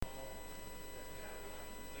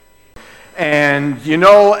And you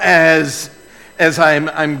know, as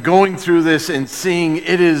I'm going through this and seeing,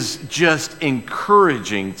 it is just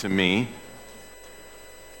encouraging to me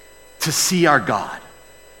to see our God.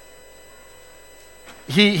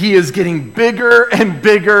 He is getting bigger and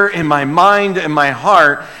bigger in my mind and my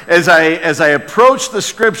heart as I approach the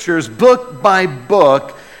scriptures book by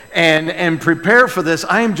book and prepare for this.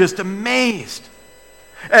 I am just amazed.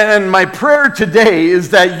 And my prayer today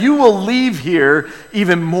is that you will leave here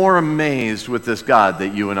even more amazed with this God that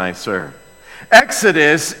you and I serve.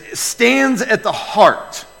 Exodus stands at the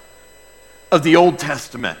heart of the Old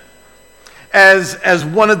Testament as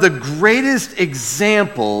one of the greatest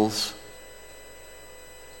examples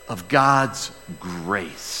of God's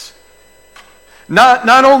grace.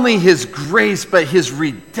 Not only his grace, but his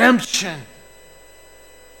redemption.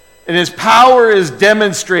 And his power is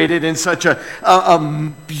demonstrated in such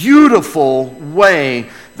a beautiful way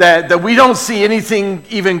that we don't see anything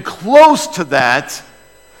even close to that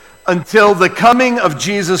until the coming of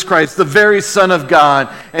Jesus Christ, the very Son of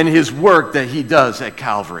God, and his work that he does at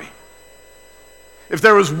Calvary. If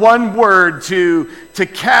there was one word to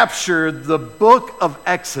capture the book of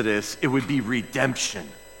Exodus, it would be redemption.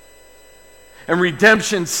 And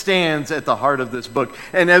redemption stands at the heart of this book.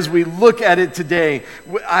 And as we look at it today,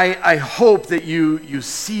 I hope that you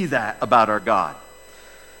see that about our God.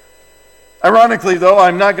 Ironically, though,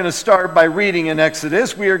 I'm not going to start by reading in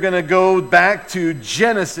Exodus. We are going to go back to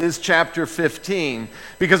Genesis chapter 15,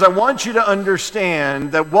 because I want you to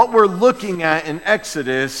understand that what we're looking at in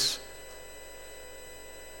Exodus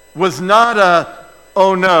was not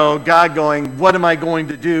oh no, God going, what am I going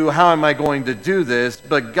to do? How am I going to do this?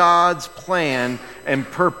 But God's plan and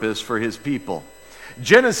purpose for his people.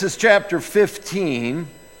 Genesis chapter 15,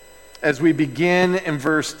 as we begin in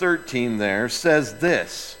verse 13 there, says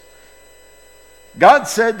this. God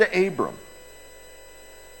said to Abram,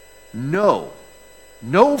 know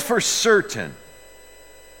for certain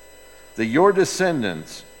that your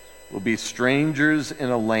descendants will be strangers in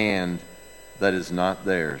a land that is not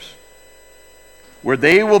theirs, where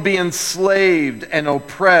they will be enslaved and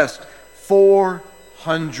oppressed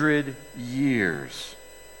 400 years.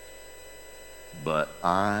 But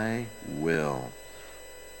I will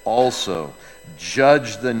also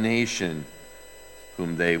judge the nation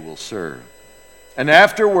whom they will serve. And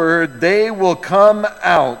afterward they will come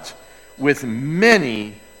out with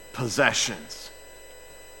many possessions.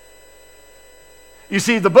 You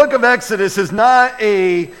see, the book of Exodus is not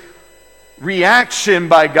a reaction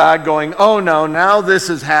by God going, oh no, now this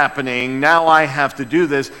is happening, now I have to do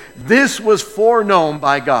this. This was foreknown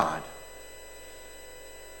by God.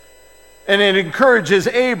 And it encourages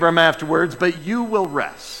Abram afterwards, but you will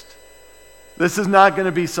rest. This is not going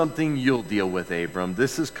to be something you'll deal with, Abram.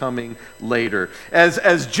 This is coming later.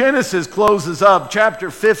 As Genesis closes up, chapter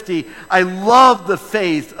 50, I love the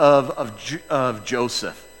faith of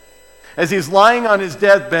Joseph. As he's lying on his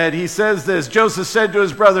deathbed, he says this. Joseph said to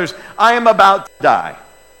his brothers, I am about to die.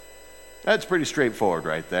 That's pretty straightforward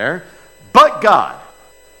right there. But God.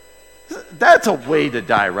 That's a way to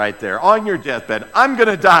die right there. On your deathbed, I'm going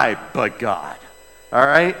to die, but God. All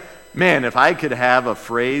right? Man, if I could have a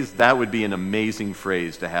phrase, that would be an amazing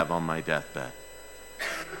phrase to have on my deathbed.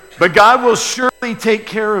 But God will surely take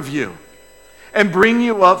care of you and bring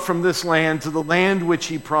you up from this land to the land which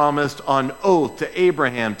he promised on oath to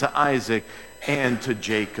Abraham, to Isaac, and to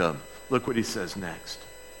Jacob. Look what he says next.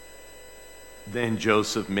 Then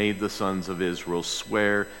Joseph made the sons of Israel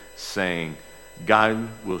swear, saying, God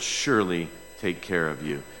will surely take care of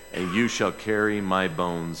you, and you shall carry my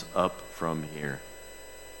bones up from here.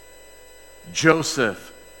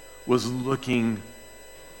 Joseph was looking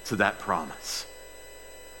to that promise.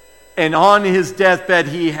 And on his deathbed,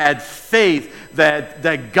 he had faith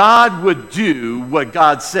that God would do what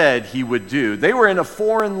God said he would do. They were in a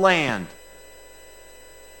foreign land.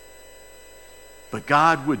 But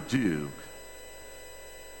God would do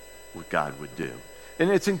what God would do. And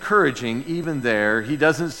it's encouraging, even there, he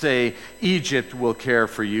doesn't say, Egypt will care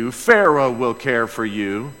for you, Pharaoh will care for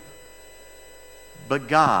you, but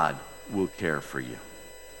God will care for you.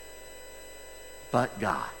 But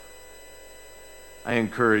God. I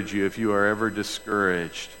encourage you, if you are ever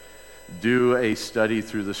discouraged, do a study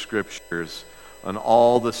through the scriptures on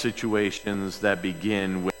all the situations that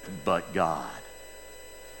begin with but God.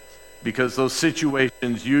 Because those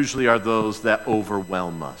situations usually are those that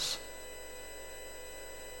overwhelm us.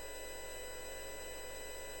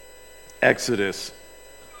 Exodus,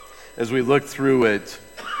 as we look through it,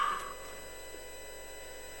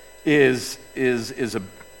 is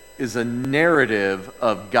a narrative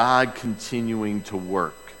of God continuing to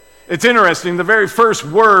work. It's interesting, the very first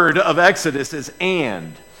word of Exodus is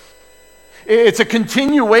and. It's a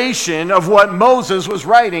continuation of what Moses was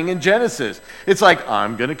writing in Genesis. It's like,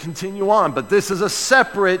 I'm going to continue on, but this is a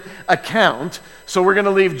separate account. So we're going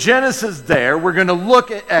to leave Genesis there. We're going to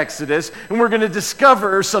look at Exodus, and we're going to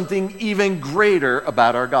discover something even greater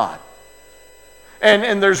about our God.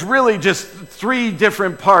 And there's really just three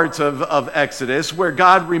different parts of Exodus where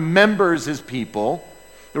God remembers his people.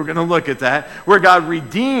 We're going to look at that. Where God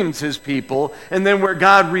redeems his people, and then where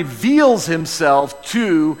God reveals himself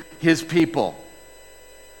to his people.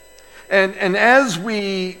 And as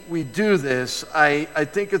we do this, I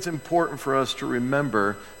think it's important for us to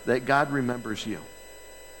remember that God remembers you.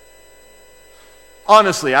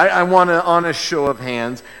 Honestly, I want an honest show of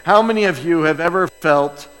hands. How many of you have ever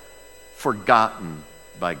felt forgotten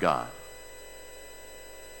by God?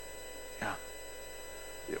 Yeah.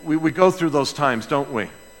 We go through those times, don't we?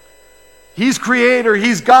 He's creator,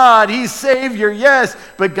 he's God, he's savior, yes.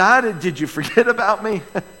 But God, did you forget about me?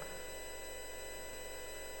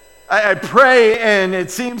 I pray, and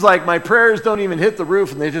it seems like my prayers don't even hit the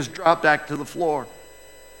roof, and they just drop back to the floor.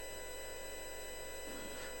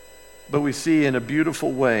 But we see in a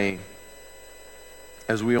beautiful way,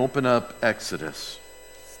 as we open up Exodus,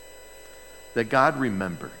 that God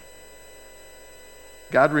remembered.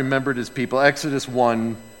 God remembered his people. Exodus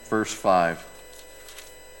 1, verse 5.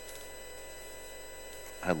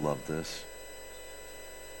 I love this.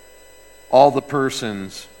 All the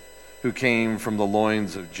persons who came from the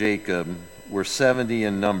loins of Jacob were 70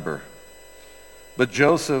 in number. But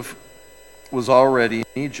Joseph was already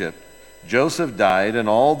in Egypt. Joseph died, and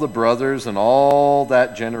all the brothers and all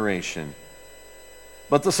that generation.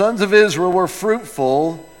 But the sons of Israel were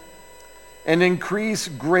fruitful and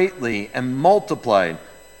increased greatly and multiplied.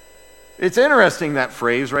 It's interesting, that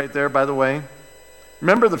phrase right there, by the way.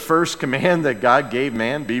 Remember the first command that God gave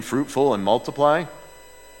man, be fruitful and multiply?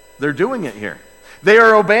 They're doing it here. They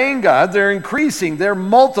are obeying God, they're increasing, they're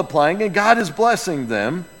multiplying, and God is blessing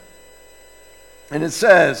them. And it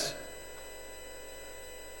says,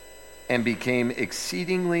 and became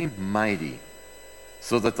exceedingly mighty,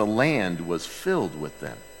 so that the land was filled with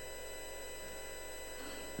them.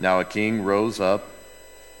 Now a king rose up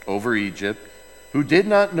over Egypt, who did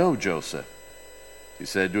not know Joseph. He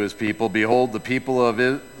said to his people, behold, the people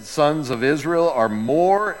of sons of Israel are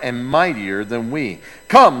more and mightier than we.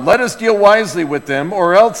 Come, let us deal wisely with them,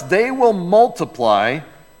 or else they will multiply,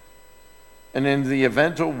 and in the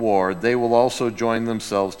event of war, they will also join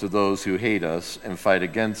themselves to those who hate us and fight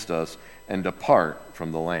against us and depart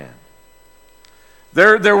from the land.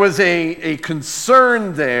 There was a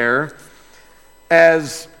concern there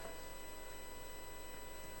as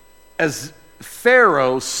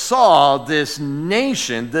Pharaoh saw this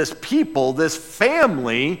nation, this people, this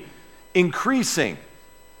family increasing.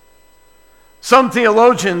 Some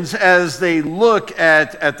theologians, as they look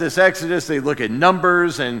at this Exodus, they look at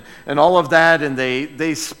numbers and all of that, and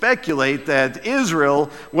they speculate that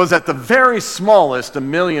Israel was at the very smallest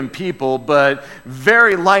 1 million people, but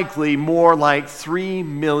very likely more like 3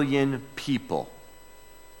 million people.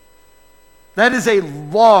 That is a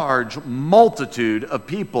large multitude of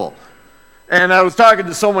people. And I was talking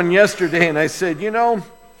to someone yesterday, and I said,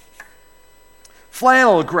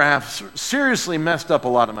 flannel graphs seriously messed up a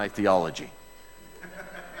lot of my theology.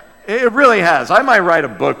 It really has. I might write a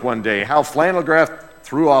book one day, how flannel graph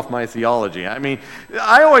threw off my theology. I mean,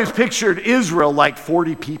 I always pictured Israel like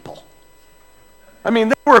 40 people. I mean,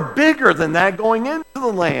 they were bigger than that going into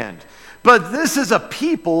the land. But this is a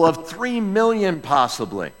people of 3 million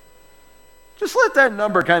possibly. Just let that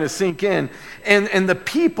number kind of sink in. And the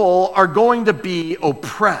people are going to be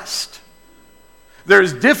oppressed.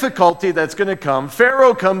 There's difficulty that's going to come.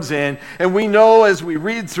 Pharaoh comes in, and we know as we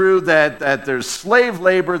read through that there's slave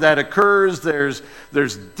labor that occurs. There's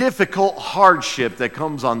difficult hardship that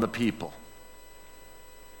comes on the people.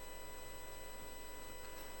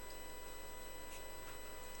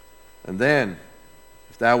 And then,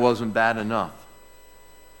 if that wasn't bad enough,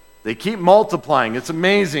 they keep multiplying. It's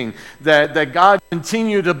amazing that God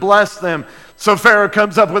continued to bless them. So Pharaoh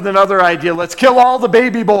comes up with another idea. Let's kill all the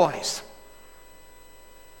baby boys.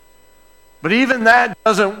 But even that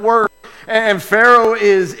doesn't work. And Pharaoh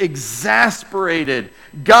is exasperated.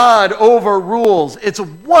 God overrules. It's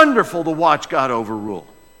wonderful to watch God overrule.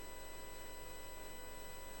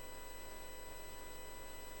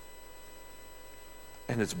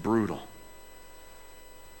 And it's brutal.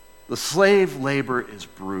 The slave labor is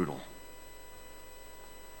brutal.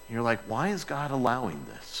 You're like, why is God allowing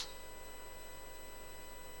this?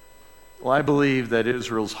 Well, I believe that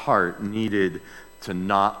Israel's heart needed to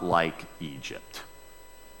not like Egypt.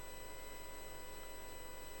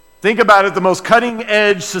 Think about it, the most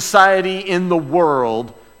cutting-edge society in the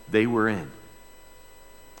world they were in.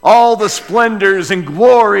 All the splendors and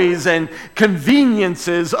glories and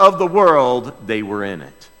conveniences of the world, they were in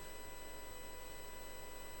it.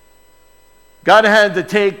 God had to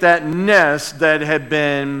take that nest that had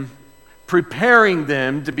been preparing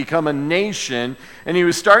them to become a nation, and he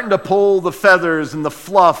was starting to pull the feathers and the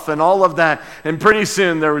fluff and all of that, and pretty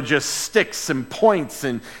soon there were just sticks and points,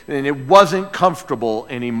 and it wasn't comfortable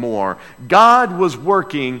anymore. God was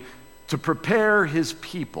working to prepare his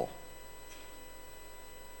people.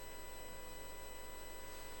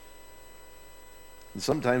 And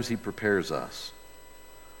sometimes he prepares us.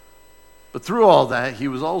 But through all that, he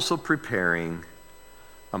was also preparing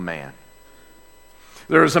a man.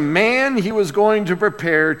 There was a man he was going to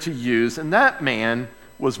prepare to use, and that man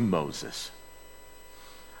was Moses.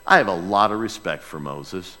 I have a lot of respect for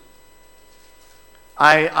Moses.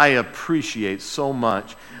 I appreciate so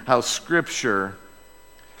much how Scripture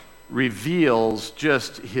reveals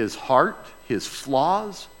just his heart, his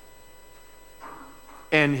flaws,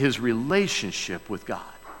 and his relationship with God.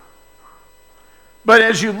 But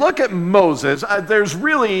as you look at Moses, there's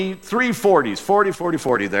really 3 40s, 40, 40,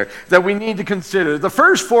 40 there, that we need to consider. The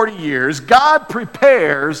first 40 years, God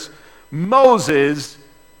prepares Moses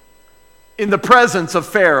in the presence of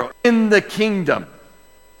Pharaoh, in the kingdom.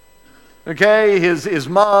 Okay, his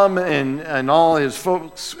mom and all his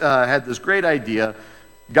folks had this great idea,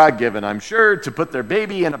 God-given, I'm sure, to put their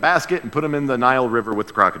baby in a basket and put him in the Nile River with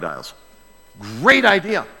the crocodiles. Great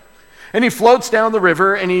idea. And he floats down the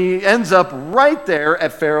river, and he ends up right there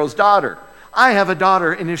at Pharaoh's daughter. I have a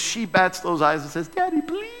daughter, and if she bats those eyes and says, Daddy,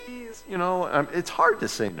 please, it's hard to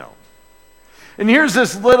say no. And here's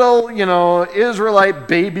this little, Israelite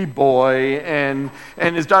baby boy, and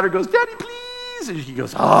his daughter goes, Daddy, please. And he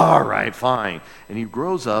goes, all right, fine. And he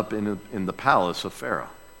grows up in the palace of Pharaoh.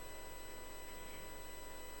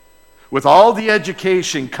 With all the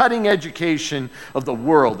education, cutting education of the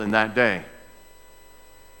world in that day.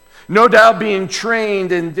 No doubt being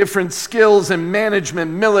trained in different skills in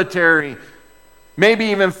management, military, maybe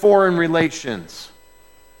even foreign relations.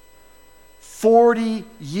 40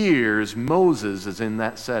 years Moses is in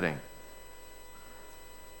that setting.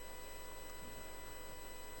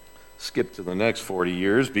 Skip to the next 40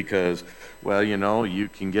 years because, you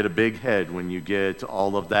can get a big head when you get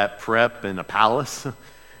all of that prep in a palace.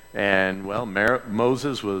 And,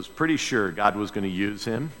 Moses was pretty sure God was going to use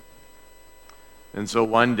him. And so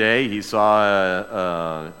one day he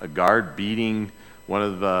saw a guard beating one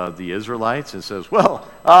of the Israelites and says,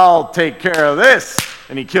 well, I'll take care of this.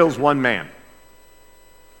 And he kills one man.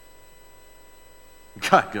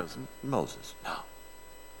 God goes, Moses, no.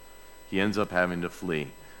 He ends up having to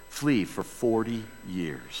flee for 40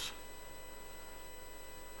 years.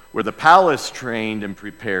 Where the palace trained and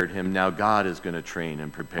prepared him, now God is going to train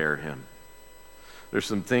and prepare him. There's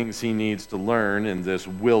some things he needs to learn in this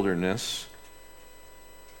wilderness.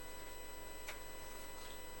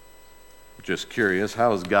 Just curious,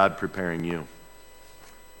 how is God preparing you?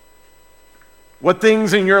 What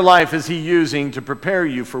things in your life is he using to prepare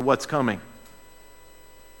you for what's coming?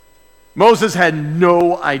 Moses had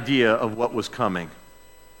no idea of what was coming.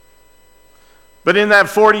 But in that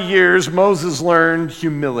 40 years, Moses learned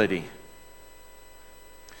humility.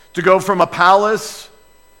 To go from a palace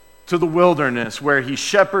to the wilderness where he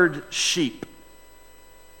shepherded sheep.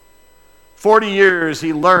 40 years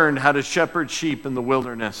he learned how to shepherd sheep in the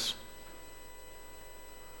wilderness.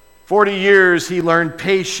 40 years he learned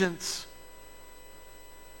patience.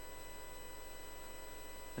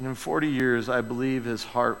 And in 40 years, I believe his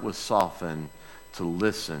heart was softened to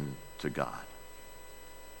listen to God.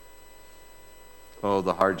 Oh,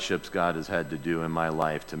 the hardships God has had to do in my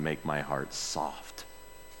life to make my heart soft.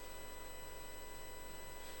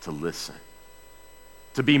 To listen.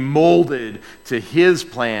 To be molded to his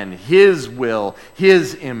plan, his will,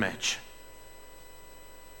 his image.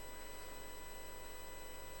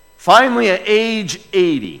 Finally, at age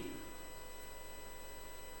 80,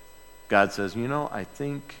 God says, I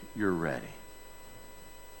think you're ready.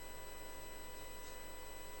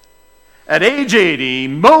 At age 80,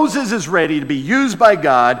 Moses is ready to be used by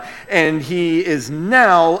God, and he is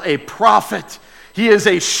now a prophet. He is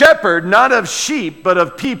a shepherd, not of sheep, but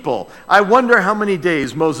of people. I wonder how many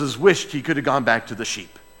days Moses wished he could have gone back to the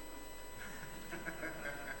sheep.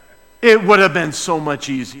 It would have been so much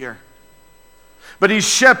easier. But he's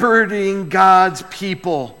shepherding God's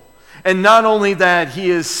people. And not only that,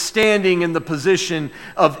 he is standing in the position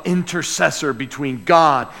of intercessor between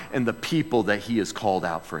God and the people that he has called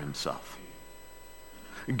out for himself.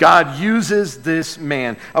 God uses this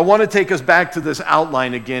man. I want to take us back to this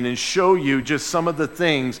outline again and show you just some of the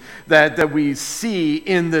things that we see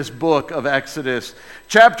in this book of Exodus.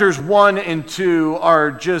 Chapters 1 and 2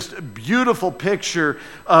 are just a beautiful picture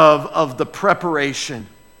of the preparation.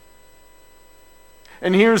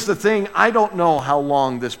 And here's the thing, I don't know how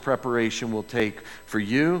long this preparation will take for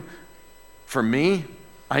you, for me.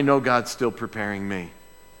 I know God's still preparing me.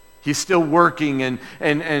 He's still working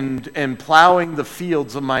and plowing the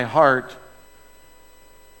fields of my heart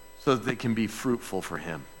so that they can be fruitful for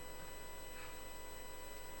Him.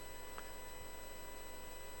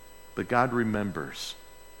 But God remembers,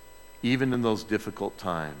 even in those difficult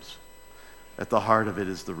times, at the heart of it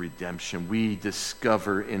is the redemption. We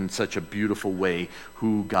discover in such a beautiful way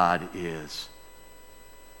who God is.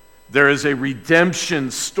 There is a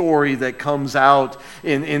redemption story that comes out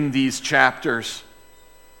in these chapters.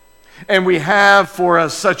 And we have for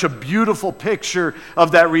us such a beautiful picture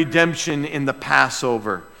of that redemption in the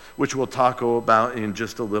Passover, which we'll talk about in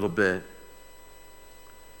just a little bit.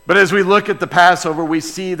 But as we look at the Passover, we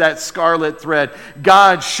see that scarlet thread,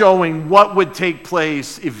 God showing what would take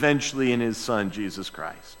place eventually in His Son, Jesus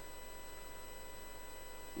Christ.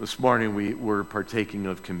 This morning we're partaking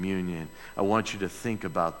of communion. I want you to think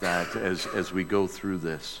about that as we go through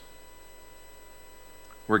this.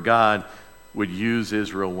 Where God would use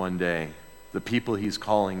Israel one day, the people He's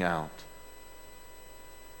calling out,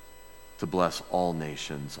 to bless all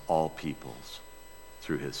nations, all peoples,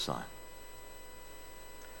 through His Son.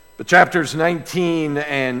 But chapters 19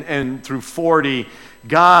 and through 40,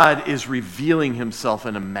 God is revealing Himself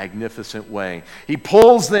in a magnificent way. He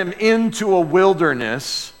pulls them into a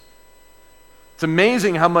wilderness. It's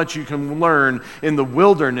amazing how much you can learn in the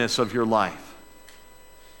wilderness of your life.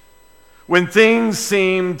 When things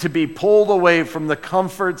seem to be pulled away from the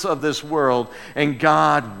comforts of this world, and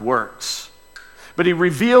God works. But He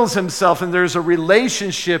reveals Himself, and there's a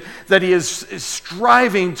relationship that He is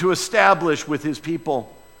striving to establish with His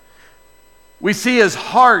people. We see His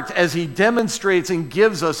heart as He demonstrates and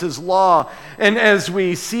gives us His law. And as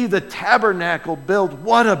we see the tabernacle built,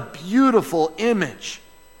 what a beautiful image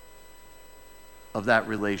of that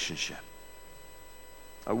relationship.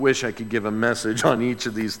 I wish I could give a message on each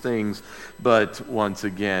of these things, but once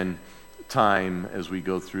again, time as we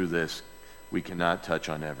go through this, we cannot touch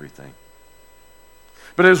on everything.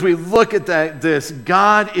 But as we look at this,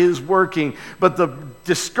 God is working. But the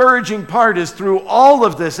discouraging part is through all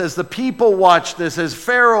of this, as the people watch this, as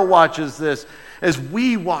Pharaoh watches this, as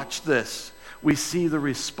we watch this, we see the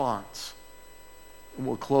response. And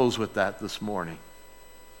we'll close with that this morning.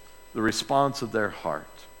 The response of their heart.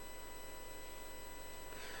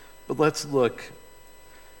 But let's look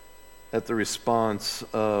at the response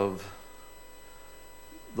of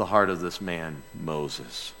the heart of this man,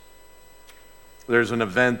 Moses. There's an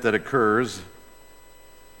event that occurs.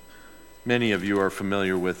 Many of you are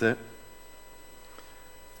familiar with it.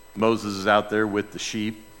 Moses is out there with the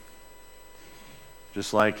sheep,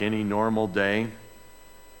 just like any normal day.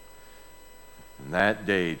 And that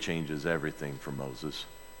day changes everything for Moses.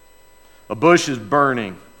 A bush is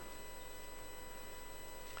burning.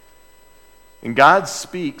 And God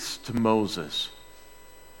speaks to Moses.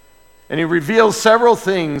 And He reveals several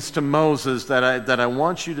things to Moses that I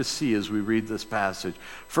want you to see as we read this passage.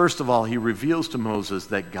 First of all, He reveals to Moses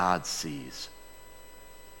that God sees.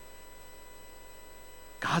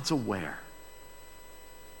 God's aware.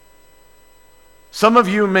 Some of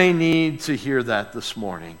you may need to hear that this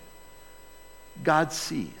morning. God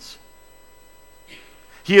sees.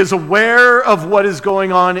 He is aware of what is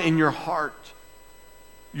going on in your heart,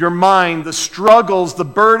 your mind, the struggles, the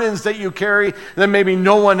burdens that you carry that maybe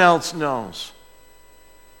no one else knows.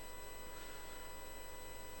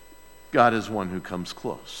 God is one who comes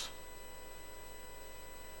close.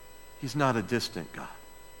 He's not a distant God.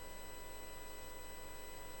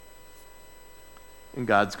 And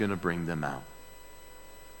God's going to bring them out.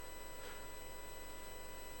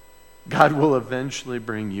 God will eventually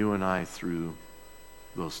bring you and I through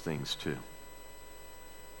those things too.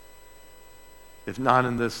 If not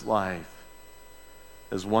in this life,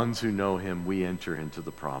 as ones who know Him, we enter into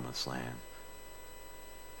the promised land.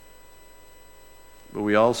 But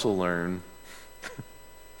we also learn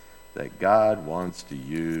that God wants to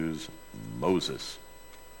use Moses.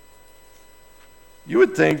 You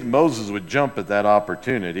would think Moses would jump at that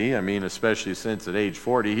opportunity. I mean, especially since at age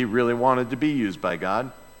 40, he really wanted to be used by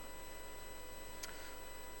God.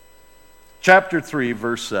 Chapter 3,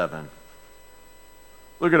 verse 7.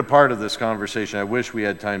 Look at a part of this conversation. I wish we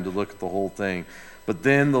had time to look at the whole thing. But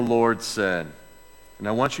then the Lord said, and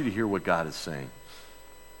I want you to hear what God is saying.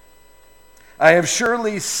 I have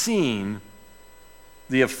surely seen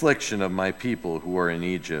the affliction of my people who are in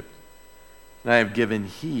Egypt, and I have given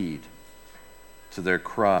heed to their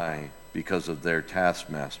cry because of their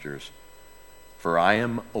taskmasters, for I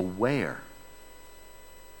am aware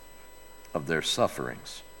of their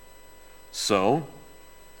sufferings. So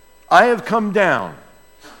I have come down,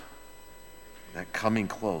 that coming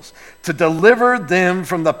close, to deliver them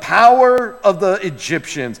from the power of the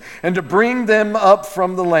Egyptians and to bring them up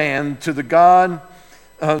from the land to the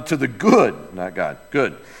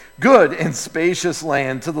good and spacious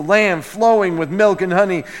land, to the land flowing with milk and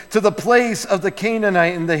honey, to the place of the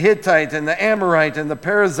Canaanite and the Hittite and the Amorite and the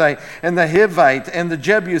Perizzite and the Hivite and the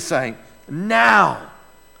Jebusite. Now,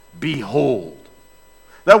 behold.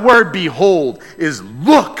 That word behold is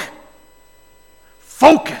look,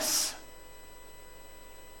 focus.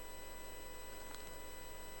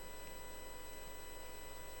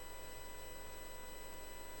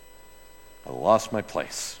 I lost my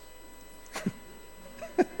place.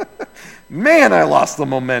 Man, I lost the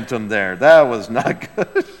momentum there. That was not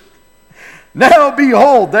good. Now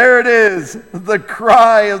behold, there it is. The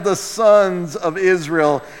cry of the sons of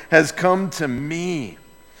Israel has come to me.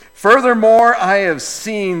 Furthermore, I have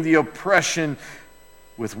seen the oppression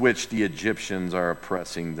with which the Egyptians are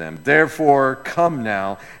oppressing them. Therefore, come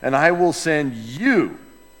now, and I will send you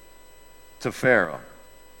to Pharaoh,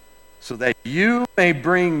 so that you may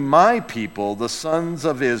bring my people, the sons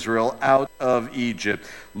of Israel, out of Egypt.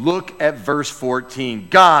 Look at verse 14.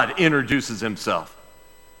 God introduces himself.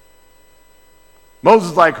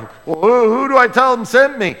 Moses is like, well, who do I tell him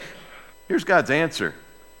sent me? Here's God's answer.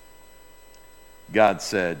 God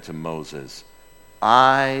said to Moses,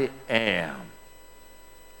 I am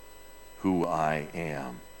who I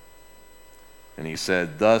am. And he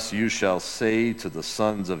said, thus you shall say to the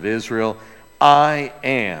sons of Israel, I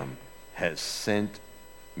am has sent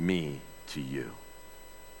me to you.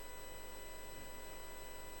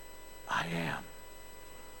 I am.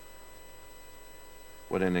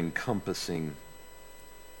 What an encompassing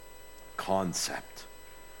concept.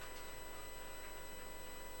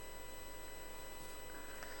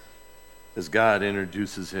 As God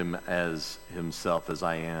introduces him as himself as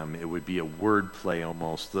I am, it would be a word play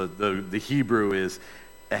almost. The Hebrew is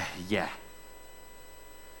yeah.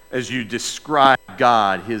 As you describe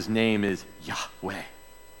God, his name is Yahweh.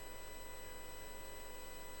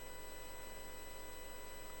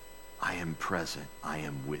 I am present. I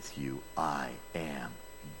am with you. I am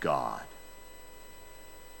God.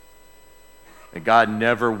 And God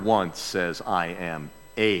never once says, I am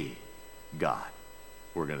a God.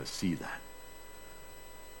 We're going to see that.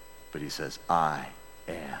 But he says, I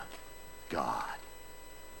am God.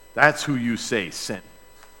 That's who you say sent.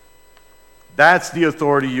 That's the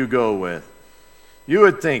authority you go with. You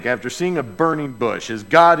would think, after seeing a burning bush, as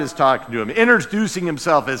God is talking to him, introducing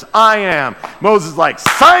himself as I am, Moses is like,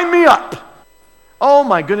 sign me up. Oh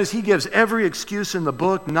my goodness, he gives every excuse in the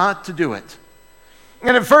book not to do it.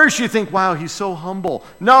 And at first you think, wow, he's so humble.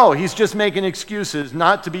 No, he's just making excuses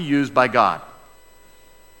not to be used by God.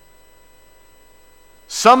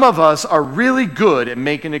 Some of us are really good at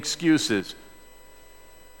making excuses.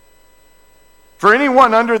 For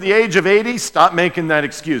anyone under the age of 80, stop making that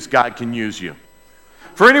excuse. God can use you.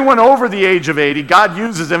 For anyone over the age of 80, God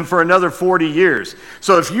uses them for another 40 years.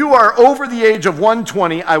 So if you are over the age of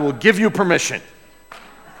 120, I will give you permission.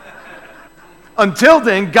 Until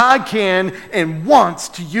then, God can and wants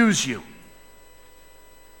to use you.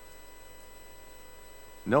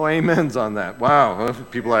 No amens on that. Wow.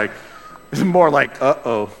 People are like, it's more like,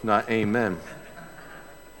 uh-oh, not amen.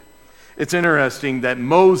 It's interesting that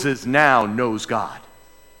Moses now knows God.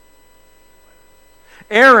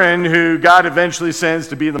 Aaron, who God eventually sends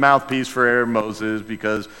to be the mouthpiece for Moses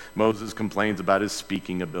because Moses complains about his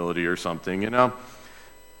speaking ability or something,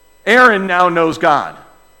 Aaron now knows God.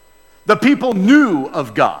 The people knew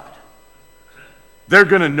of God. They're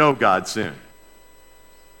going to know God soon.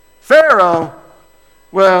 Pharaoh,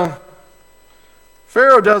 well,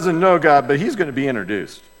 Pharaoh doesn't know God, but he's going to be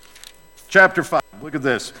introduced. Chapter 5, look at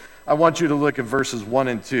this. I want you to look at verses 1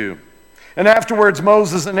 and 2. And afterwards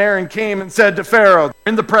Moses and Aaron came and said to Pharaoh,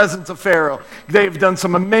 in the presence of Pharaoh, they've done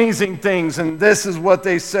some amazing things, and this is what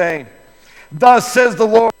they say. Thus says the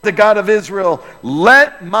Lord, the God of Israel,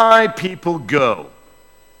 let my people go.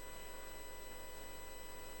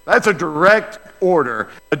 That's a direct order,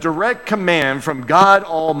 a direct command from God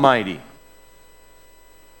Almighty.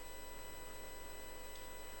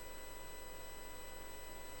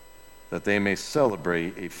 That they may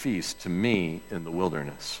celebrate a feast to me in the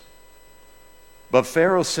wilderness. But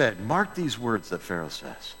Pharaoh said, mark these words that Pharaoh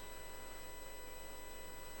says.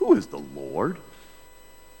 Who is the Lord?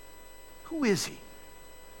 Who is he?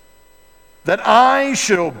 that I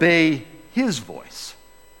should obey his voice,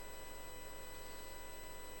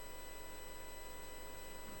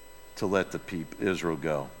 to let the people Israel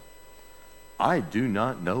go. I do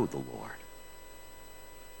not know the Lord.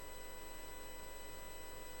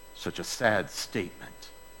 Such a sad statement,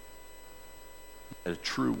 a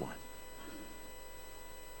true one.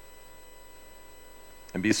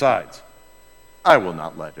 And besides, I will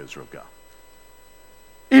not let Israel go.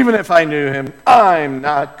 Even if I knew him, I'm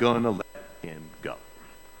not going to let him go.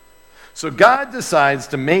 So God decides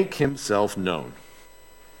to make himself known.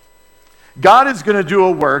 God is going to do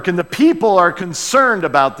a work, and the people are concerned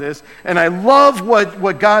about this, and I love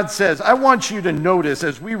what God says. I want you to notice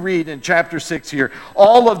as we read in chapter 6 here,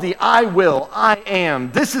 all of the I will, I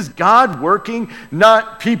am. This is God working,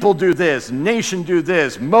 not people do this, nation do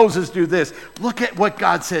this, Moses do this. Look at what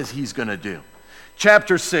God says he's going to do.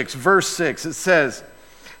 Chapter 6, verse 6, it says,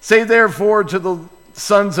 say therefore to the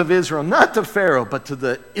sons of Israel, not to Pharaoh, but to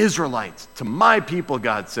the Israelites, to my people,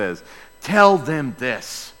 God says, tell them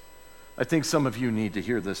this. I think some of you need to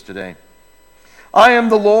hear this today. I am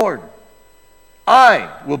the Lord.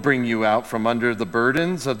 I will bring you out from under the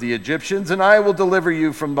burdens of the Egyptians, and I will deliver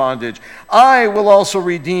you from bondage. I will also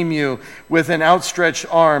redeem you with an outstretched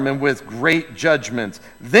arm and with great judgments.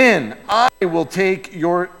 Then I will take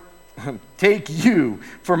you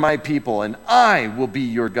for my people, and I will be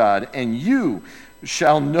your God, and you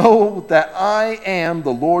shall know that I am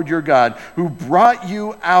the Lord your God, who brought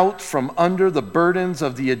you out from under the burdens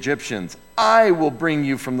of the Egyptians. I will bring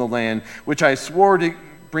you from the land which I swore to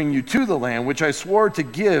bring you to the land which I swore to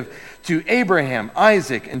give to Abraham,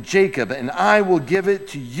 Isaac, and Jacob, and I will give it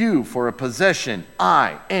to you for a possession.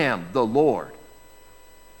 I am the Lord.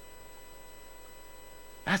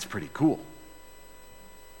 That's pretty cool.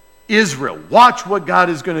 Israel, watch what God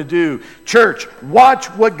is going to do. Church, watch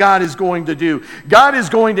what God is going to do. God is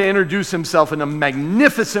going to introduce himself in a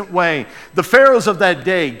magnificent way. The pharaohs of that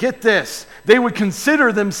day, get this, they would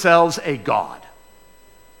consider themselves a god.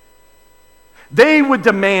 They would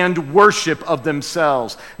demand worship of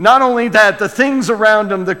themselves. Not only that, the things around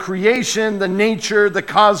them, the creation, the nature, the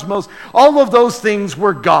cosmos, all of those things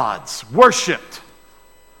were gods, worshipped.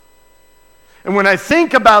 And when I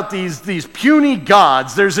think about these puny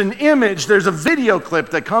gods, there's an image, there's a video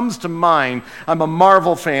clip that comes to mind. I'm a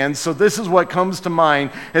Marvel fan, so this is what comes to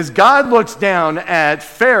mind as God looks down at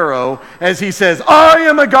Pharaoh as he says, I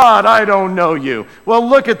am a god, I don't know you. Well,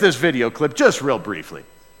 look at this video clip just real briefly.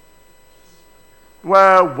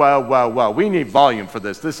 Well. We need volume for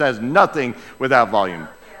this. This has nothing without volume.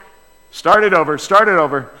 Start it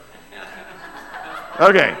over.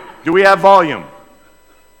 Okay, do we have volume?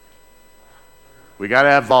 We got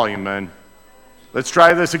to have volume, man. Let's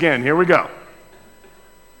try this again. Here we go.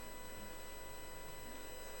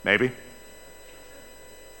 Maybe.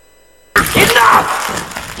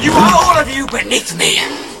 Enough! You are all of you beneath me.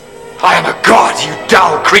 I am a god, you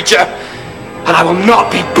dull creature, and I will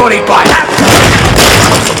not be bullied by that.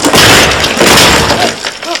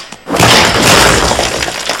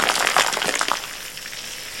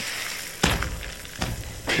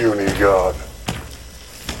 Puny god.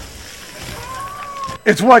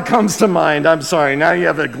 It's what comes to mind. I'm sorry. Now you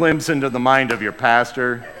have a glimpse into the mind of your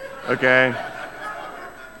pastor, okay?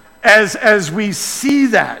 As we see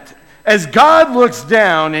that, as God looks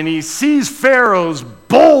down and he sees Pharaoh's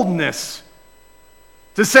boldness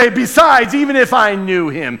to say, besides, even if I knew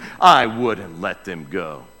him, I wouldn't let them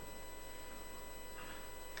go.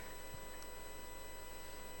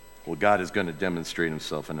 Well, God is going to demonstrate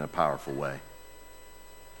himself in a powerful way.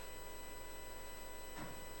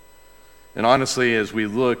 And honestly, as we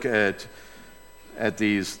look at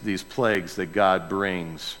these plagues that God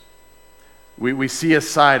brings, we see a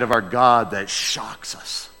side of our God that shocks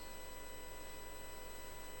us.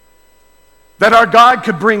 That our God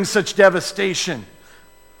could bring such devastation.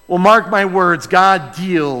 Well, mark my words, God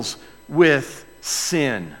deals with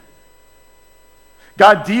sin.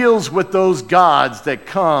 God deals with those gods that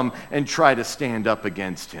come and try to stand up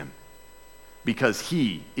against him. Because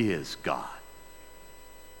he is God.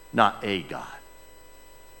 Not a God.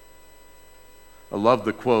 I love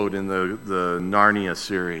the quote in the Narnia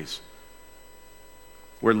series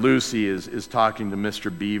where Lucy is talking to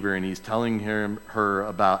Mr. Beaver and he's telling her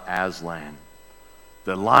about Aslan,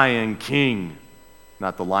 the Lion King.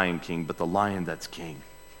 Not the Lion King, but the lion that's king.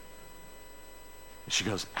 And she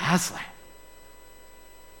goes, Aslan?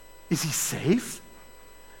 Is he safe?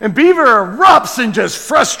 And Beaver erupts in just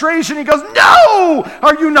frustration. He goes, no!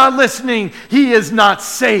 Are you not listening? He is not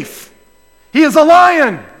safe. He is a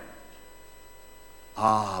lion.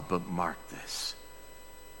 Ah, but mark this.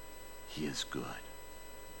 He is good.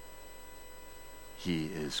 he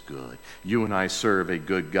is good. You and I serve a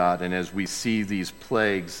good God, and as we see these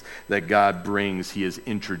plagues that God brings, he is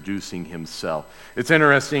introducing himself. It's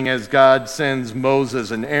interesting as God sends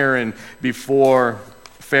Moses and Aaron before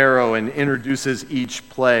Pharaoh and introduces each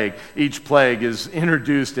plague. Each plague is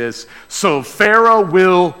introduced as, so Pharaoh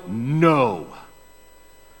will know.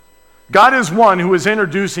 God is one who is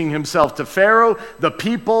introducing himself to Pharaoh, the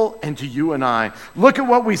people, and to you and I. Look at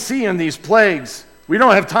what we see in these plagues. We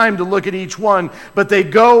don't have time to look at each one, but they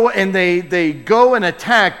go and they go and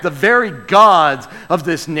attack the very gods of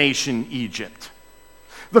this nation, Egypt.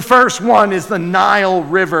 The first one is the Nile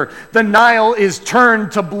River. The Nile is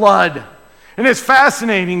turned to blood. And it's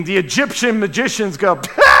fascinating. The Egyptian magicians go,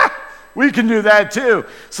 we can do that too.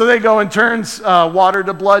 So they go and turn water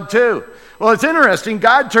to blood too. Well, it's interesting.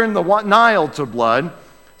 God turned the Nile to blood.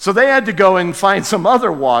 So they had to go and find some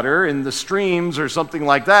other water in the streams or something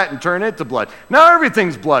like that and turn it to blood. Now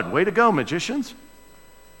everything's blood. Way to go, magicians.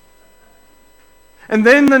 And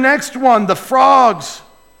then the next one, the frogs.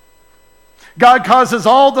 God causes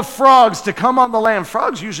all the frogs to come on the land.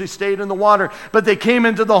 Frogs usually stayed in the water, but they came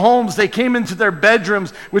into the homes, they came into their bedrooms,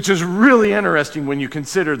 which is really interesting when you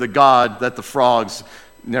consider the God that the frogs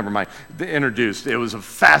introduced. It was a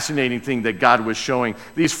fascinating thing that God was showing.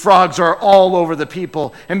 These frogs are all over the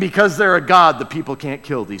people, and because they're a God, the people can't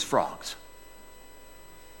kill these frogs.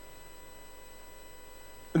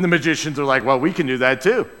 And the magicians are like, well, we can do that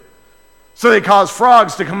too. So they cause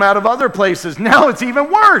frogs to come out of other places. Now it's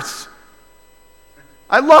even worse.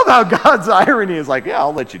 I love how God's irony is like, yeah,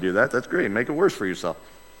 I'll let you do that. That's great. Make it worse for yourself.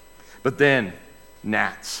 But then,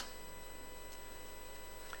 gnats.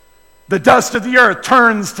 The dust of the earth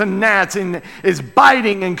turns to gnats and is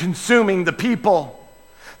biting and consuming the people.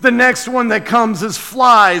 The next one that comes is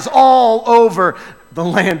flies all over the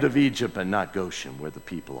land of Egypt and not Goshen where the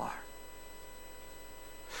people are.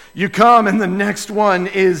 You come and the next one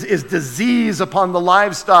is disease upon the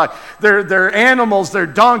livestock. Their animals, their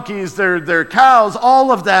donkeys, their cows,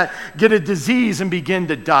 all of that get a disease and begin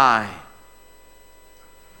to die.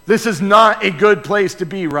 This is not a good place to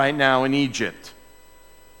be right now in Egypt.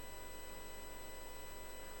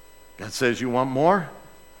 God says, you want more?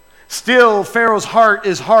 Still, Pharaoh's heart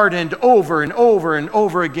is hardened over and over and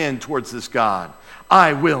over again towards this God.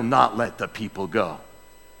 I will not let the people go.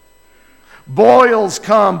 Boils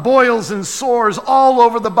come, boils and sores all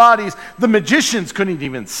over the bodies. The magicians couldn't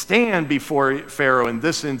even stand before Pharaoh in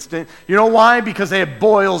this instant. You know why? Because they had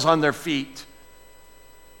boils on their feet.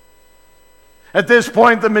 At this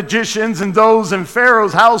point, the magicians and those in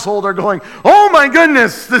Pharaoh's household are going, oh my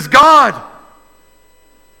goodness, this God.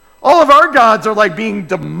 All of our gods are like being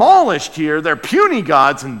demolished here. They're puny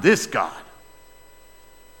gods, and this God.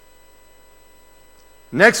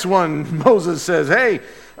 Next one, Moses says, hey,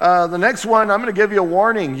 the next one, I'm going to give you a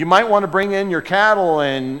warning. You might want to bring in your cattle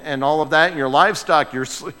and all of that, and your livestock, your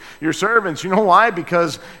servants. You know why?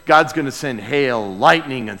 Because God's going to send hail,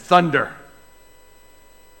 lightning, and thunder.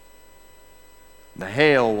 The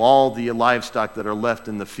hail, all the livestock that are left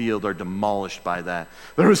in the field are demolished by that.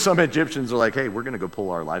 There were some Egyptians who are like, hey, we're going to go pull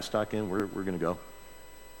our livestock in. We're going to go.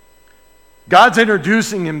 God's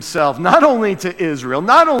introducing himself not only to Israel,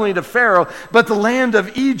 not only to Pharaoh, but the land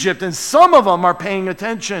of Egypt, and some of them are paying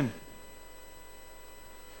attention.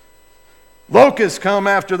 Locusts come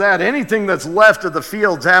after that. Anything that's left of the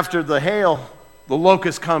fields after the hail, the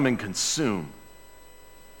locusts come and consume.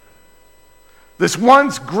 This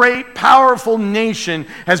once great, powerful nation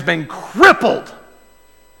has been crippled.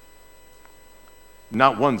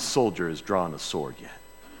 Not one soldier has drawn a sword yet.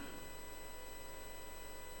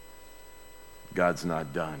 God's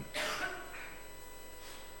not done.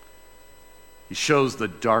 He shows the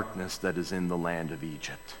darkness that is in the land of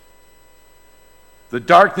Egypt. The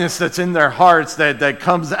darkness that's in their hearts that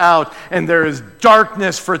comes out, and there is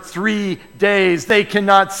darkness for 3 days. They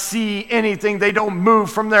cannot see anything. They don't move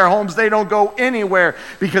from their homes. They don't go anywhere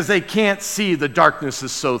because they can't see. The darkness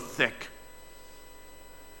is so thick.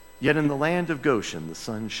 Yet in the land of Goshen, the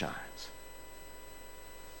sun shines.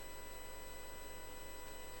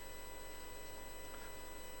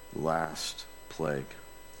 Last plague.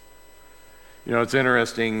 You know, it's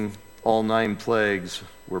interesting, all 9 plagues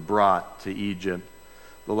were brought to Egypt.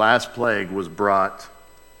 The last plague was brought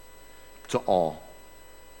to all.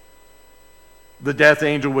 The death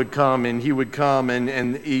angel would come, and he would come,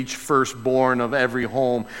 and each firstborn of every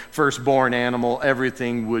home, firstborn animal,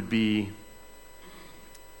 everything would be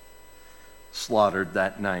slaughtered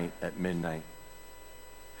that night at midnight,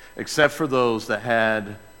 except for those that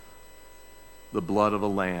had the blood of a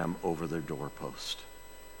lamb over their doorpost.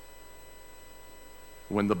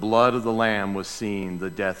 When the blood of the lamb was seen, the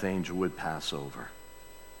death angel would pass over.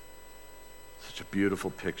 Such Such a beautiful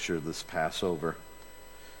picture, this Passover.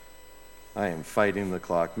 I am fighting the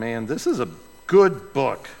clock. Man, this is a good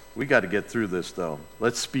book. We got to get through this, though.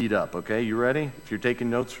 Let's speed up, okay? You ready? If you're taking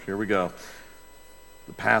notes, here we go.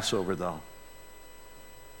 The Passover, though.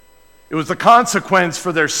 It was the consequence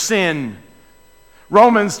for their sin.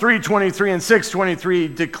 Romans 3:23 and 6:23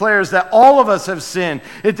 declares that all of us have sinned.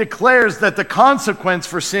 It declares that the consequence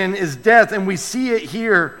for sin is death, and we see it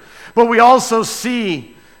here. But we also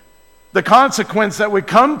see the consequence that would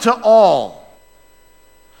come to all.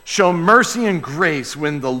 Show mercy and grace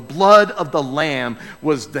when the blood of the Lamb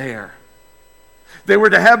was there. They were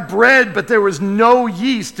to have bread, but there was no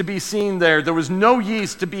yeast to be seen there. There was no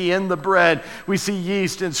yeast to be in the bread. We see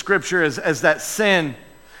yeast in Scripture as that sin.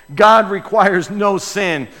 God requires no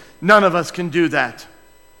sin. None of us can do that.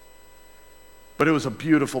 But it was a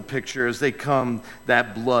beautiful picture. As they come,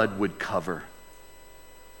 that blood would cover.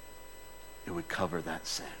 It would cover that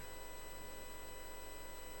sin.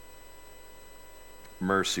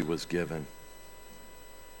 Mercy was given.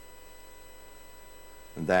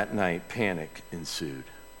 And that night, panic ensued.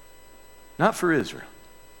 Not for Israel,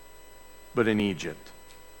 but in Egypt.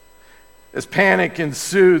 As panic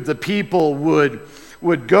ensued, the people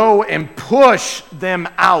would go and push them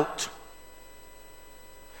out.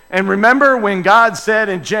 And remember when God said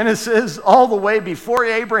in Genesis, all the way before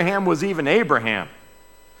Abraham was even Abraham,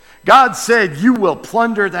 God said, you will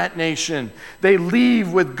plunder that nation. They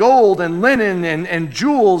leave with gold and linen and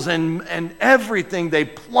jewels and everything. They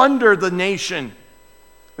plunder the nation.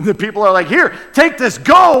 And the people are like, here, take this,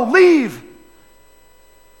 go, leave.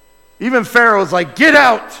 Even Pharaoh's like, get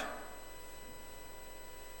out.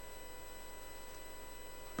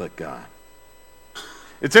 But God.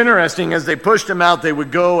 It's interesting, as they pushed him out, they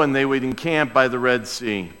would go and they would encamp by the Red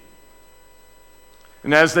Sea.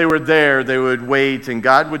 And as they were there, they would wait, and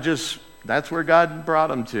God would that's where God brought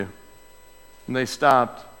them to. And they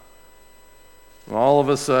stopped. And all of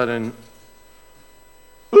a sudden,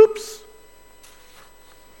 oops,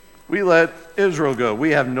 we let Israel go. We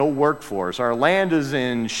have no workforce. Our land is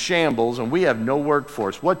in shambles, and we have no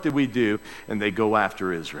workforce. What did we do? And they go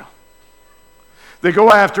after Israel. They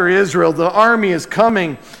go after Israel. The army is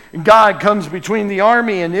coming. God comes between the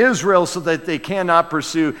army and Israel so that they cannot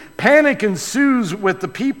pursue. Panic ensues with the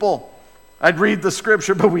people. I'd read the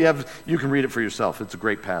scripture, but you can read it for yourself. It's a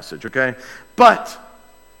great passage, okay? But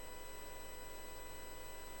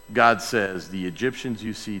God says, the Egyptians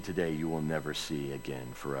you see today, you will never see again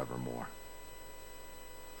forevermore.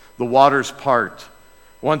 The waters part.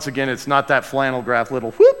 Once again, it's not that flannel graph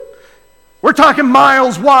little whoop. We're talking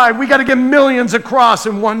miles wide. We got to get millions across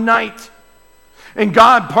in one night. And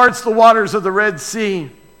God parts the waters of the Red Sea.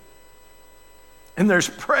 And there's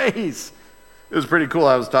praise. It was pretty cool.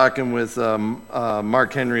 I was talking with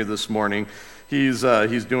Mark Henry this morning. He's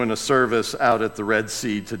doing a service out at the Red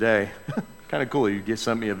Sea today. Kind of cool. You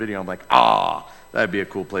sent me a video. I'm like, that'd be a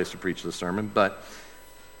cool place to preach the sermon. But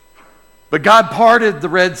God parted the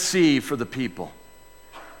Red Sea for the people.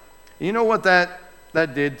 You know what that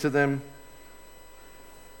did to them?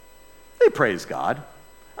 They praise God.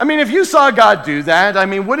 I mean, if you saw God do that,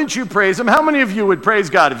 wouldn't you praise him? How many of you would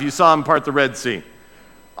praise God if you saw him part the Red Sea?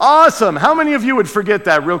 Awesome. How many of you would forget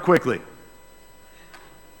that real quickly?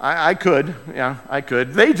 I could. Yeah, I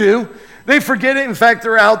could. They do. They forget it. In fact,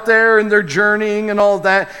 they're out there and they're journeying and all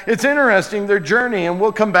that. It's interesting, they're journeying, and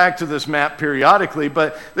we'll come back to this map periodically,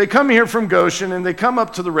 but they come here from Goshen and they come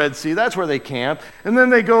up to the Red Sea. That's where they camp. And then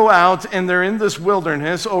they go out and they're in this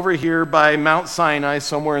wilderness over here by Mount Sinai,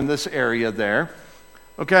 somewhere in this area there.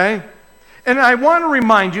 Okay? And I want to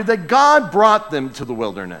remind you that God brought them to the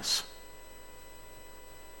wilderness.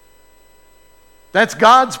 That's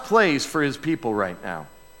God's place for his people right now.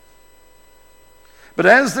 But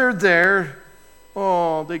as they're there,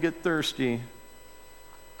 they get thirsty.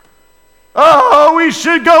 Oh, we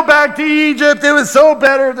should go back to Egypt. It was so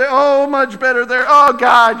better there. Oh, much better there. Oh,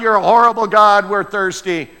 God, you're a horrible God. We're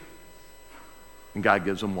thirsty. And God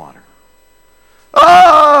gives them water.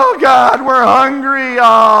 Oh, God, we're hungry.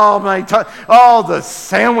 Oh, the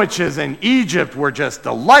sandwiches in Egypt were just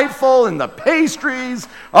delightful, and the pastries.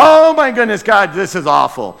 Oh, my goodness, God, this is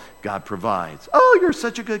awful. God provides. Oh, you're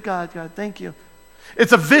such a good God. God, thank you.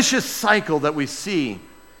 It's a vicious cycle that we see.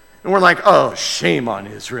 And we're like, oh, shame on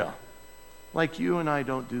Israel. Like you and I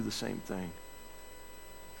don't do the same thing.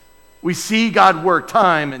 We see God work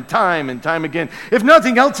time and time and time again. If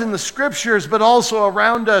nothing else in the scriptures, but also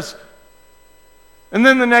around us. And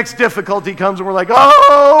then the next difficulty comes and we're like,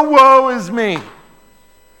 oh, woe is me.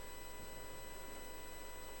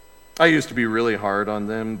 I used to be really hard on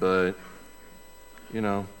them, but,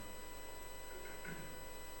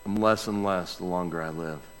 I'm less and less the longer I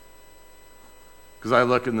live. Because I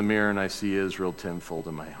look in the mirror and I see Israel tenfold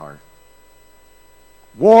in my heart.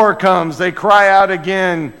 War comes, they cry out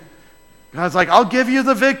again. God's like, I'll give you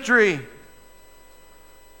the victory.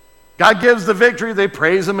 God gives the victory, they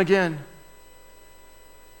praise him again.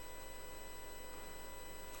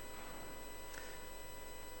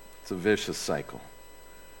 It's a vicious cycle.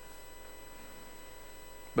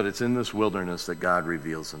 But it's in this wilderness that God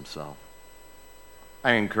reveals himself.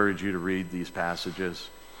 I encourage you to read these passages.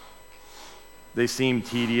 They seem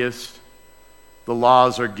tedious. The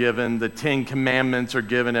laws are given. The 10 Commandments are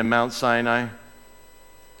given at Mount Sinai.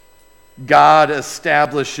 God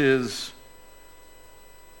establishes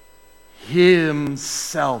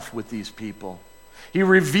himself with these people. He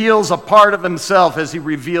reveals a part of himself as he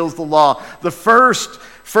reveals the law. The first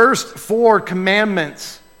 4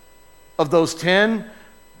 commandments of those 10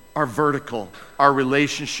 are vertical, our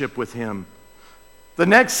relationship with him. The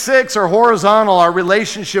next 6 are horizontal, our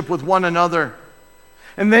relationship with one another.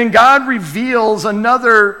 And then God reveals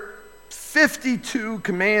another 52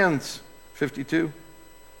 commands. 52?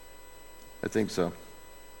 I think so.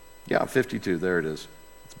 Yeah, 52. There it is.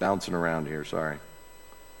 It's bouncing around here, sorry.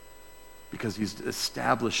 Because he's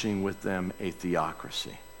establishing with them a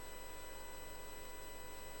theocracy.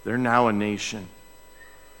 They're now a nation.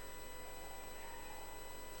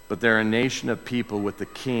 But they're a nation of people with the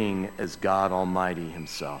king as God Almighty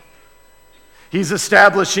himself. He's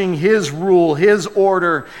establishing his rule, his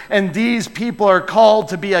order, and these people are called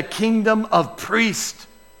to be a kingdom of priests.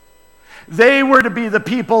 They were to be the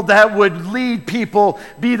people that would lead people,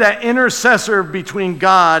 be that intercessor between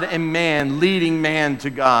God and man, leading man to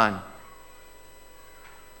God.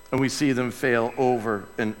 And we see them fail over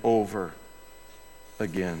and over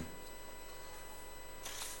again.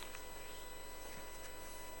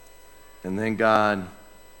 And then God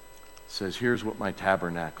says, here's what my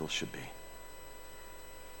tabernacle should be.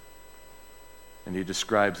 And he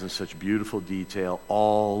describes in such beautiful detail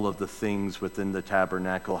all of the things within the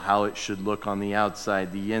tabernacle, how it should look on the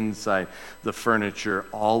outside, the inside, the furniture,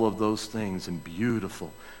 all of those things in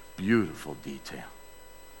beautiful, beautiful detail.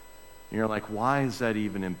 And you're like, why is that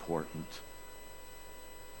even important?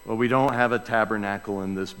 Well, we don't have a tabernacle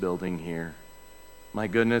in this building here. My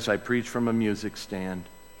goodness, I preach from a music stand.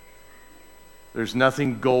 There's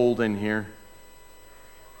nothing gold in here.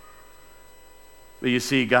 But you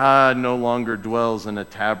see, God no longer dwells in a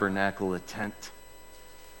tabernacle, a tent.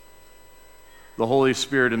 The Holy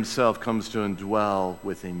Spirit himself comes to indwell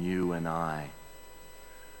within you and I.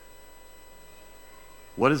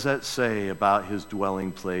 What does that say about his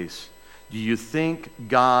dwelling place? Do you think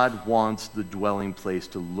God wants the dwelling place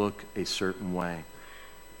to look a certain way?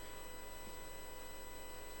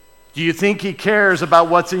 Do you think he cares about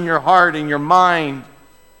what's in your heart, in your mind,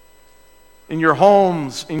 in your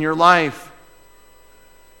homes, in your life?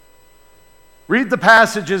 Read the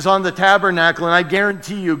passages on the tabernacle, and I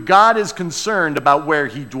guarantee you, God is concerned about where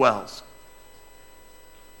he dwells.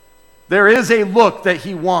 There is a look that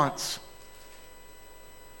he wants.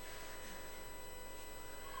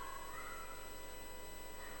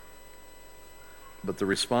 But the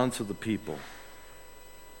response of the people.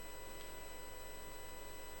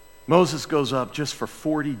 Moses goes up just for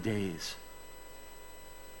 40 days.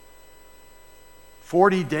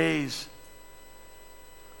 40 days.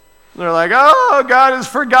 They're like, oh, God has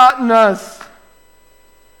forgotten us.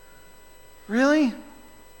 Really?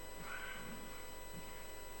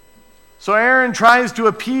 So Aaron tries to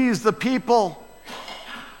appease the people.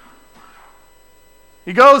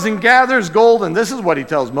 He goes and gathers gold, and this is what he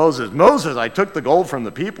tells Moses. Moses, I took the gold from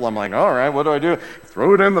the people. I'm like, all right, what do?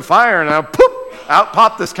 Throw it in the fire, and now, poof, out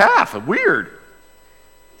popped this calf. Weird.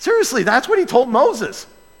 Seriously, that's what he told Moses.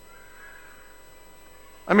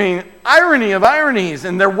 I mean, irony of ironies,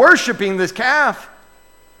 and they're worshiping this calf.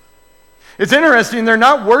 It's interesting, they're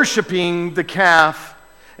not worshiping the calf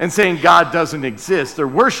and saying God doesn't exist. They're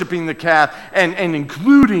worshiping the calf and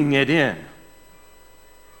including it in.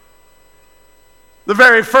 The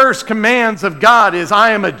very first commands of God is,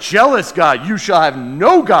 I am a jealous God. You shall have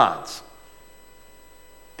no gods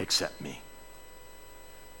except me.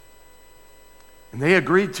 And they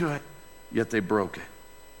agreed to it, yet they broke it.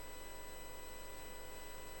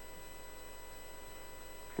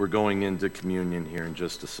 We're going into communion here in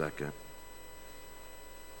just a second.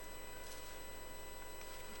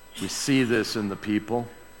 We see this in the people.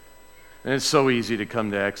 And it's so easy to come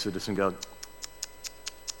to Exodus and go,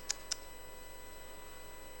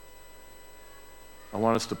 I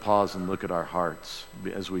want us to pause and look at our hearts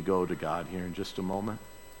as we go to God here in just a moment.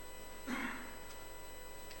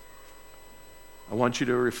 I want you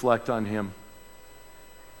to reflect on him.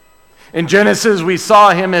 In Genesis, we saw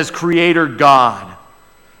him as creator God.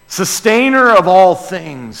 sustainer of all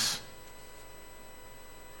things.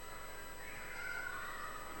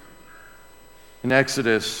 In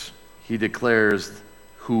Exodus, he declares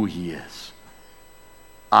who he is.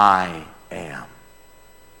 I am.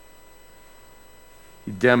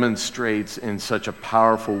 He demonstrates in such a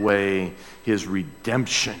powerful way his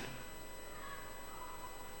redemption,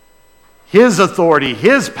 his authority,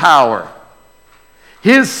 his power,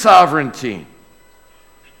 his sovereignty.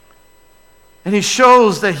 And he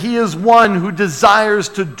shows that he is one who desires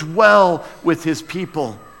to dwell with his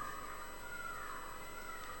people,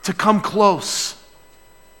 to come close.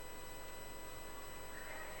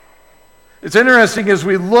 It's interesting as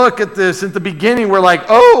we look at this at the beginning, we're like,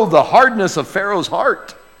 oh, the hardness of Pharaoh's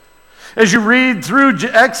heart. As you read through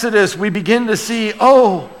Exodus, we begin to see,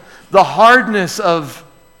 oh, the hardness of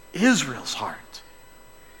Israel's heart.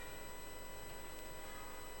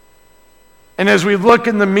 And as we look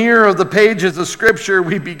in the mirror of the pages of Scripture,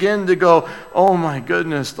 we begin to go, oh my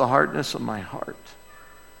goodness, the hardness of my heart.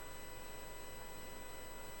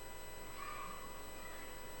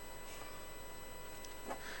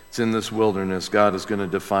 It's in this wilderness God is going to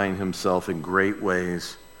define himself in great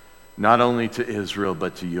ways, not only to Israel,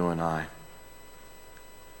 but to you and I.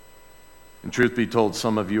 And truth be told,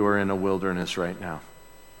 some of you are in a wilderness right now.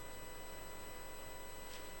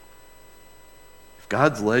 If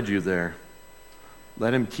God's led you there,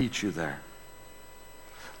 let him teach you there.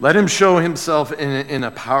 Let him show himself in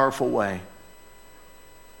a powerful way.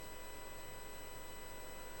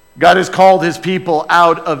 God has called his people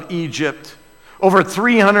out of Egypt. Over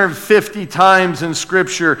 350 times in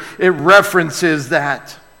Scripture, it references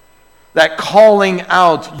that calling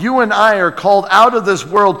out. You and I are called out of this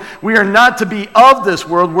world. We are not to be of this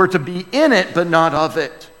world. We're to be in it, but not of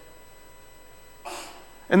it.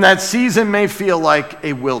 And that season may feel like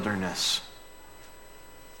a wilderness.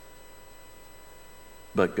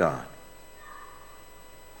 But God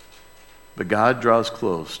draws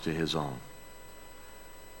close to his own.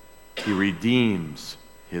 He redeems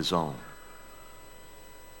his own.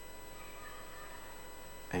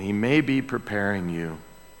 And he may be preparing you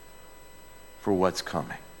for what's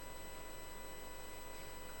coming.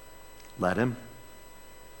 Let him.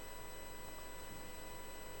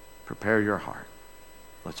 Prepare your heart.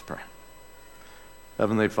 Let's pray.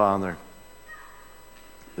 Heavenly Father,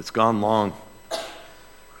 it's gone long.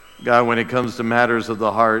 God, when it comes to matters of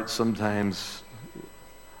the heart, sometimes,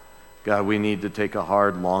 God, we need to take a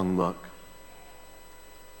hard, long look.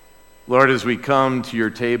 Lord, as we come to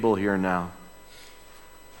your table here now,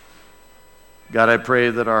 God, I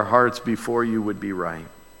pray that our hearts before you would be right.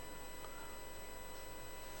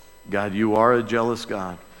 God, you are a jealous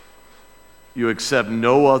God. You accept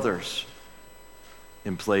no others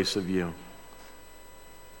in place of you.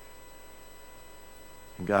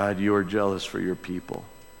 And God, you are jealous for your people.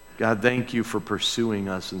 God, thank you for pursuing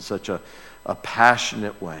us in such a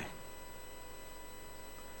passionate way.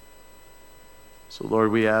 So,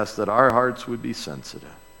 Lord, we ask that our hearts would be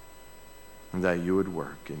sensitive and that you would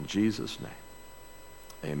work. In Jesus' name,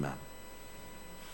 amen.